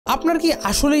আপনার কি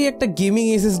আসলেই একটা গেমিং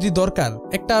এসএসডি দরকার?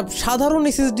 একটা সাধারণ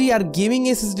এসএসডি আর গেমিং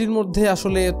এসএসডির মধ্যে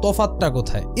আসলে তফাৎটা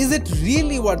কোথায়? Is it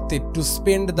really worth it to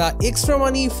spend the extra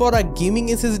money for a gaming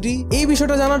SSD? এই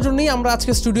বিষয়টা জানার জন্যই আমরা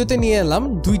আজকে স্টুডিওতে নিয়ে এলাম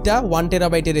দুইটা 1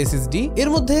 টেরাবাইটের এসএসডি। এর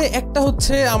মধ্যে একটা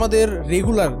হচ্ছে আমাদের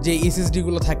রেগুলার যে এসএসডি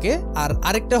গুলো থাকে, আর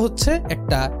আরেকটা হচ্ছে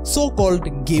একটা সো কল্ড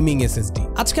গেমিং এসএসডি।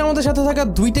 আজকে আমাদের সাথে থাকা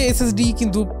দুইটা এসএসডি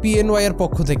কিন্তু PNY এর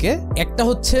পক্ষ থেকে। একটা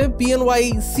হচ্ছে PNY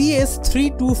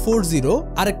CS2340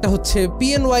 আর একটা হচ্ছে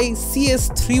PNY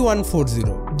CS3140।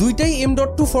 দুইটাই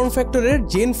M.2 ফর্ম ফ্যাক্টরের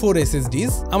Gen 4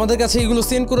 SSDs। আমাদের কাছে এগুলো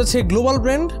সেন্ড করেছে গ্লোবাল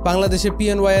ব্র্যান্ড। বাংলাদেশে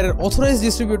PNY এর অথরাইজড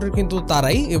ডিস্ট্রিবিউটর কিন্তু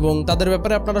তারাই, এবং তাদের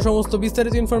ব্যাপারে আপনারা সমস্ত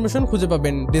বিস্তারিত ইনফরমেশন খুঁজে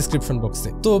পাবেন ডেসক্রিপশন বক্সে।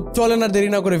 তো চলেন আর দেরি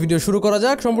না করে ভিডিও শুরু করা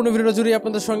যাক। সম্পূর্ণ ভিডিওটা জুড়ে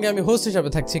আপনাদের সঙ্গে আমি হোস্ট হিসেবে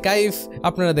থাকছি কাইফ।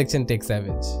 আপনারা দেখছেন টেক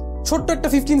স্যাভেজ। ছোট্ট একটা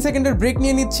 15 সেকেন্ডের ব্রেক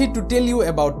নিয়ে নিচ্ছি to tell you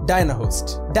about ডায়নাহোস্ট।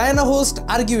 ডায়নাহোস্ট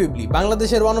arguably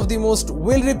বাংলাদেশের one of the most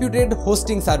well রেপুটেড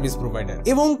hosting service provider,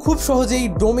 এবং খুব সহজেই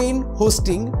domain,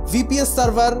 hosting, VPS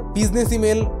server, business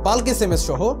email, bulk SMS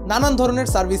সহ নানান ধরনের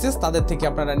সার্ভিসেস তাদের থেকে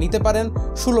আপনারা নিতে পারেন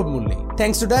সুলভ মূল্যে।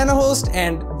 Thanks to ডায়নাহোস্ট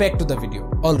and back to the video.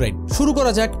 Alright, শুরু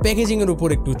করা যাক প্যাকেজিং এর উপর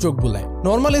একটু চোখ বুলায়।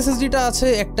 নর্মাল এসএসডিটা আছে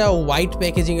একটা হোয়াইট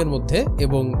প্যাকেজিং এর মধ্যে,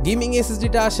 এবং গেমিং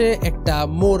এসএসডিটা আসে একটা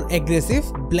মোর aggressive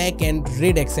black and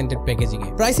red অ্যাকসেন্টেড packaging A.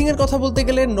 Pricing এর কথা বলতে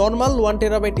গেলে নরমাল 1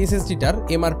 টেরাবাইট এসএসডিটার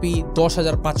MRP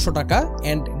 10,500 টাকা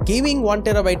এন্ড গেমিং 1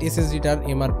 টেরাবাইট এসএসডিটার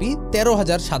MRP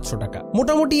 13,700 টাকা।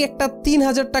 মোটামুটি একটা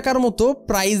 3,000 টাকার মতো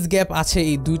প্রাইস গ্যাপ আছে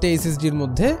এই দুইটা এসএসডির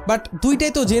মধ্যে, বাট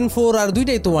দুইটাই তো Gen 4 আর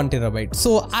দুইটাই তো 1 টেরাবাইট।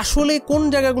 সো আসলে কোন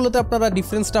জায়গাগুলোতে আপনারা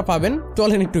ডিফারেন্সটা পাবেন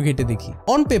চলেন একটু ঘেটে দেখি।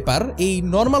 অন পেপার এই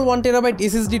নরমাল 1 টেরাবাইট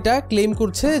এসএসডিটা ক্লেম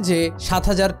করছে যে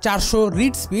 7,400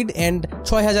 read speed and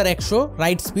 6,100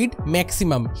 right speed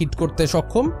maximum hit করতে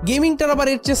সক্ষম। গেমিংটার আবার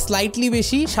এর চেয়ে স্লাইটলি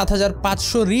বেশি,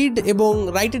 7,500 রিড এবং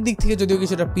রাইটের দিক থেকে যদিও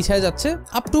কিছুটা পিছায় যাচ্ছে,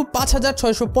 আপ টু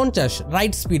 5,650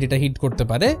 রাইট স্পিড এটা হিট করতে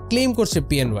পারে ক্লেম করছে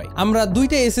PNY। আমরা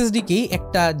দুইটা এসএসডি কেই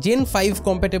একটা Gen 5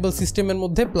 কম্প্যাটেবল সিস্টেমের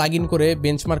মধ্যে প্লাগ ইন করে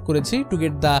বেঞ্চমার্ক করেছি to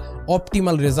get the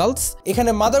optimal results.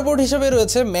 এখানে মাদারবোর্ড হিসেবে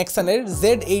রয়েছে ম্যাক্সানের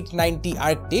Z890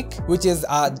 Arctic which is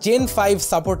a Gen 5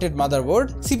 supported motherboard.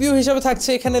 CPU হিসেবে থাকছে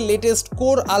এখানে লেটেস্ট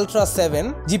কোর আলট্রা 7।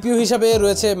 GPU হিসেবে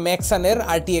রয়েছে ম্যাক্সানের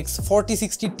RTX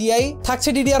 4060 Ti, থাকছে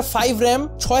DDR5 RAM,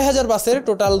 6000 বাসের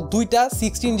টোটাল দুইটা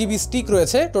 16GB স্টিক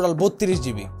রয়েছে, টোটাল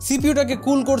 32GB। সিপিইউটাকে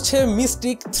কুল করছে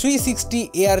মিস্টিক 360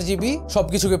 ARGB,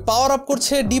 সবকিছুকে পাওয়ার আপ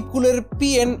করছে ডিপ কুলের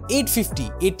PN850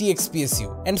 ATX PSU,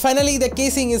 and finally the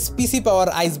casing is PC power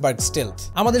iceberg stealth.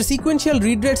 আমাদের সিকোয়েন্সিয়াল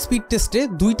রিড রেট স্পিড টেস্টে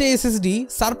দুইটা এসএসডি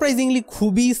সারপ্রাইজিংলি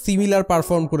খুবই সিমিলার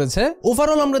পারফর্ম করেছে।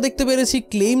 ওভারঅল আমরা দেখতে পেরেছি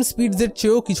ক্লেম স্পিডস এর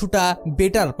চেয়েও কিছুটা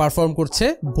বেটার পারফর্ম করছে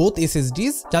বোথ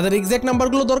এসএসডিস। যাদের এক্সাক্ট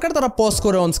নাম্বারগুলো দরকার তারা পজ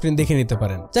করে অন স্ক্রিন দেখে নিতে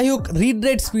পারেন। যাই হোক, রিড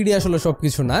রেট স্পিডে আসলে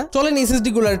সবকিছু না। চলেন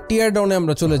এসএসডি গুলার টিয়ার ডাউনে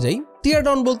আমরা চলে যাই। টিয়ার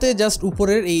ডাউন বলতে জাস্ট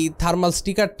উপরের এই থার্মাল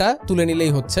স্টিকারটা তুলে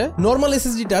নিলেই হচ্ছে। নরমাল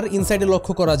এসএসডিটার ইনসাইডে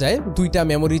লক্ষ্য করা যায় দুইটা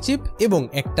মেমোরি চিপ এবং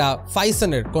একটা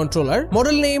ফাইসনের কন্ট্রোলার,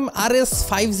 মডেল নেম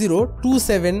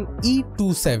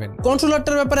RS5027E27।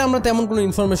 কন্ট্রোলারটার ব্যাপারে আমরা তেমন কোনো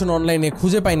ইনফরমেশন অনলাইনে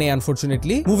খুঁজে পাই নাই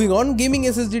আনফরচুনেটলি। মুভিং অন, গেমিং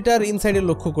এসএসডিটার ইনসাইডে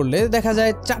লক্ষ্য করলে দেখা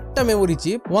যায় 4টা মেমোরি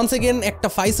চিপ, ওয়ান্স এগেন একটা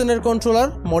ফাইসনের কন্ট্রোলার,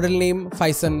 মডেল নেম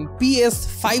ফাইসন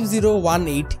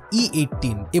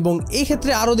PS5018E18, এবং এই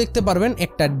ক্ষেত্রে আরো দেখতে পারবেন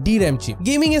একটা DRAM চিপ।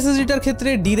 গেমিং এসএসডি ক্ষেত্রে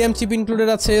DRAM চিপ ইনক্লুডেড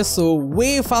আছে, সো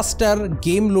ওয়ে ফাস্টার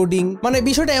গেম লোডিং। মানে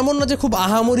বিষয়টা এমন না যে খুব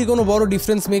আহামরি কোনো বড়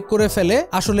ডিফারেন্স মেক করে ফেলে।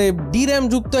 আসলে DRAM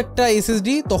যুক্ত একটা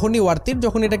এসএসডি তখনই ওয়ার্থ ইট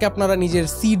যখন এটাকে আপনারা নিজের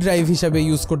C ড্রাইভ হিসেবে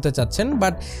ইউজ করতে চাচ্ছেন,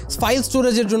 বাট ফাইল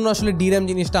স্টোরেজের জন্য আসলে DRAM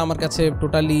জিনিসটা আমার কাছে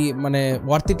টোটালি মানে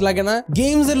ওয়ার্থ ইট লাগে না।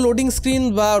 গেমস এর লোডিং স্ক্রিন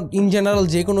বা ইন জেনারেল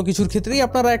যে কোনো কিছুর ক্ষেত্রেই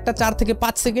আপনারা একটা 4 থেকে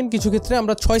 5 সেকেন্ড, কিছু ক্ষেত্রে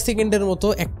আমরা 6 সেকেন্ডের মতো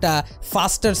একটা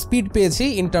ফাস্টার স্পিড পেয়েছি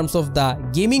in terms of the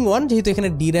gaming one, যেহেতু এখানে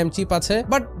DRAM চিপ আছে।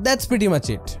 But that's pretty much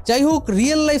it। যাই হোক,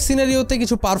 রিয়েল লাইফ সিনারিওতে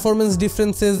কিছু পারফরমেন্স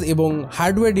ডিফারেন্সেস এবং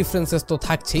হার্ডওয়্যার ডিফারেন্সেস তো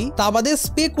থাকছেই, তা বাদে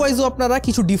স্পেক ওয়াইজও আপনারা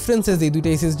কিছু ডিফারেন্সেস এই দুইটা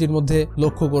এসএসডির মধ্যে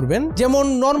লক্ষ্য করবেন। যেমন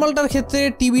নরমালটার ক্ষেত্রে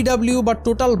TBW বা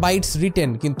টোটাল বাইটস রিটেন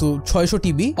কিন্তু 600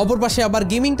 TB, অপর পাশে আবার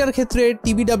গেমিংটার ক্ষেত্রে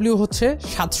TBW হচ্ছে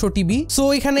 700 TB। সো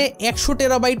এখানে 100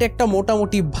 টেরাবাইট একটা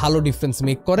মোটামুটি ভালো ডিফারেন্স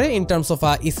মেক করে in terms of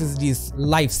a এসএসডিস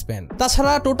life span.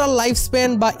 তাছাড়া টোটাল লাইফ স্প্যান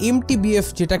বা MTBF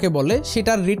যেটাকে বলে,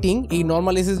 সেটার রেটিং এই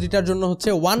নরমাল এসএসডিটার জন্য হচ্ছে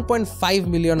 1.5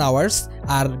 মিলিয়ন আওয়ার্স,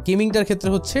 আর গেমিংটার ক্ষেত্রে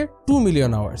হচ্ছে 2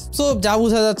 মিলিয়ন আওয়ার্স। সো যা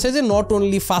বোঝা যাচ্ছে যে নট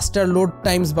অনলি ফাস্টার লোড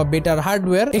টাইমস বা বেটার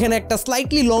হার্ডওয়্যার, এখানে একটা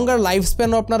স্লাইটলি লঙ্গার লাইফ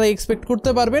স্প্যানও আপনারা এক্সপেক্ট করতে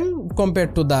পারবেন compare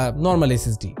to the normal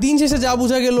SSD. দিন শেষে যা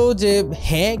বোঝা গেল যে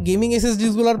হ্যাঁ, গেমিং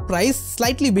এসএসডিস গুলোর প্রাইস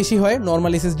স্লাইটলি বেশি হয়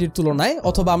নর্মাল এসএসডির তুলনায়,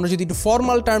 অথবা আমরা যদি একটু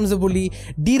ফর্মাল টার্মসে বলি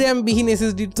DRAM বিহীন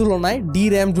এসএসডির তুলনায়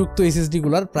DRAM যুক্ত এসএসডি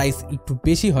গুলোর প্রাইস একটু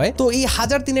বেশি হয়। তো এই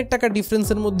 1003 টাকা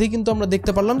ডিফারেন্সের মধ্যে কিন্তু আমরা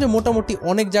দেখতে পারলাম যে মোটামুটি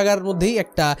অনেক জায়গার মধ্যেই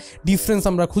একটা ডিফারেন্স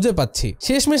আমরা খুঁজে পাচ্ছি।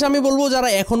 শেষমেশ আমি বলবো যারা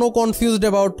এখনো confused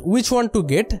about which one to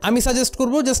get, আমি সাজেস্ট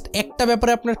করবো জাস্ট একটা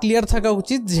ব্যাপারে আপনার ক্লিয়ার থাকা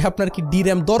উচিত যে আপনার কি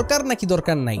DRAM দরকার নাকি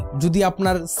দরকার নাই। যদি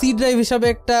আপনার সি ড্রাইভ হিসাবে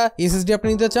একটা এসএসডি আপনি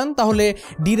নিতে চান তাহলে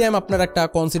DRAM আপনার একটা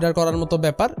কনসিডার করার মতো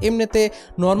ব্যাপার। এমনিতে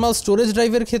নর্মাল স্টোরেজ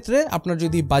ড্রাইভের ক্ষেত্রে আপনার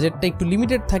যদি বাজেটটা একটু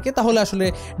লিমিটেড থাকে তাহলে আসলে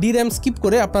DRAM স্কিপ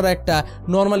করে আপনারা একটা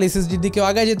নর্মাল এসএসডির দিকেও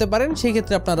আগায় যেতে পারেন, সেই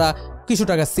ক্ষেত্রে আপনারা কিছু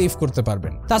টাকা সেভ করতে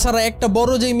পারবেন। তাছাড়া একটা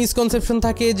বড় যে মিসকনসেপশন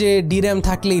থাকে যে DRAM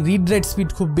থাকলেই রিড রাইট স্পিড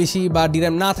খুব বেশি বা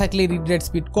DRAM না থাকলে রিড রাইট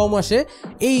স্পিড কম আসে,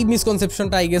 এই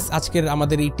মিসকনসেপশনটা আই গেস আজকের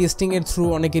আমাদের এই টেস্টিং এর থ্রু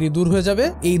অনেকেরই দূর হয়ে যাবে।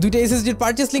 এই দুইটা এসএসডির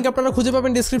পারচেস লিংক আপনারা খুঁজে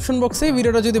পাবেন ডেসক্রিপশন বক্সে।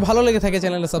 ভিডিওটা যদি ভালো লেগে থাকে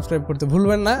চ্যানেলে সাবস্ক্রাইব করতে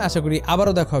ভুলবেন না। আশা করি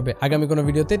আবারও দেখা হবে আগামী কোনো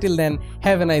ভিডিওতে। Till then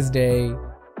have a nice day,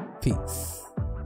 piece.